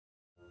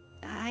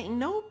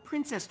know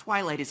Princess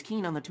Twilight is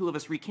keen on the two of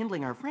us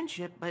rekindling our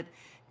friendship, but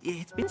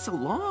it's been so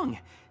long.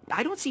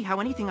 I don't see how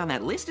anything on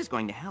that list is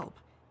going to help.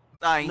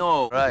 I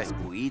know, right?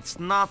 It's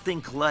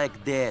nothing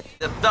like that.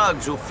 The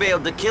thugs who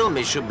failed to kill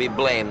me should be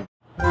blamed.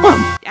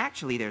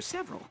 Actually, there's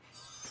several.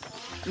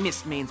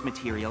 Miss Maine's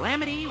Material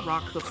Amity,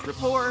 Rockhoof's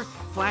Rapport,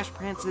 Flash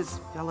Prance's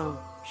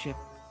Fellowship.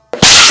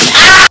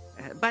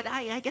 But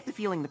I get the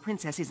feeling the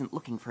princess isn't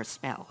looking for a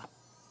spell.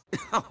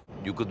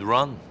 You could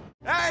run.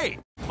 Hey,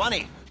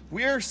 Bunny,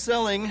 we're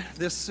selling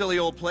this silly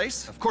old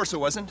place. Of course it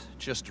wasn't.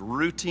 Just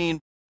routine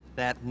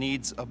that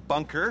needs a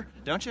bunker,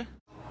 don't you?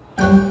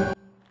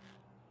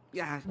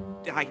 Yeah,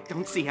 I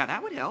don't see how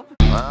that would help.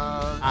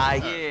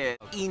 Yeah.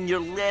 In your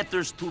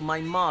letters to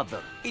my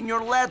mother, in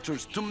your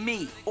letters to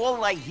me,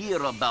 all I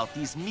hear about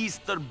is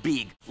Mr.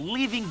 Big,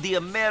 living the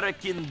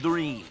American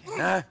dream.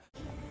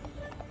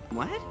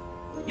 What?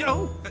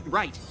 Oh,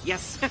 right,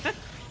 yes.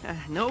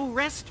 No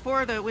rest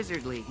for the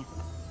wizardly.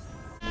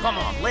 Come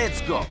on, let's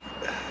go.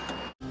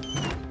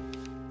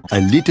 A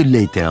little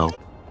later.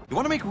 You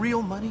want to make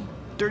real money?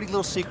 Dirty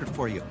little secret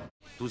for you.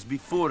 It was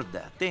before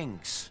that,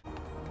 thanks.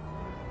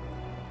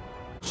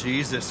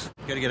 Jesus,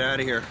 gotta get out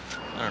of here.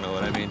 I don't know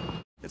what I mean.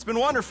 It's been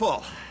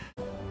wonderful.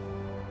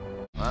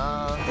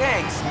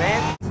 Thanks,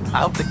 man. I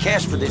hope the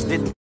cash for this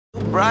didn't...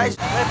 Bryce,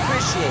 I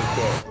appreciate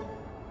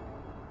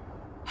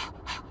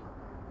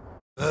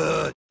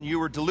that. You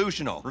were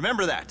delusional.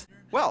 Remember that.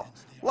 Well,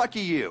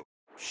 lucky you.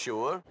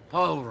 Sure.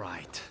 All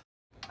right.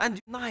 And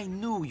I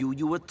knew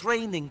you were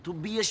training to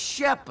be a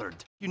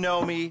shepherd. You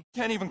know me.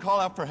 Can't even call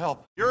out for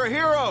help. You're a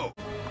hero!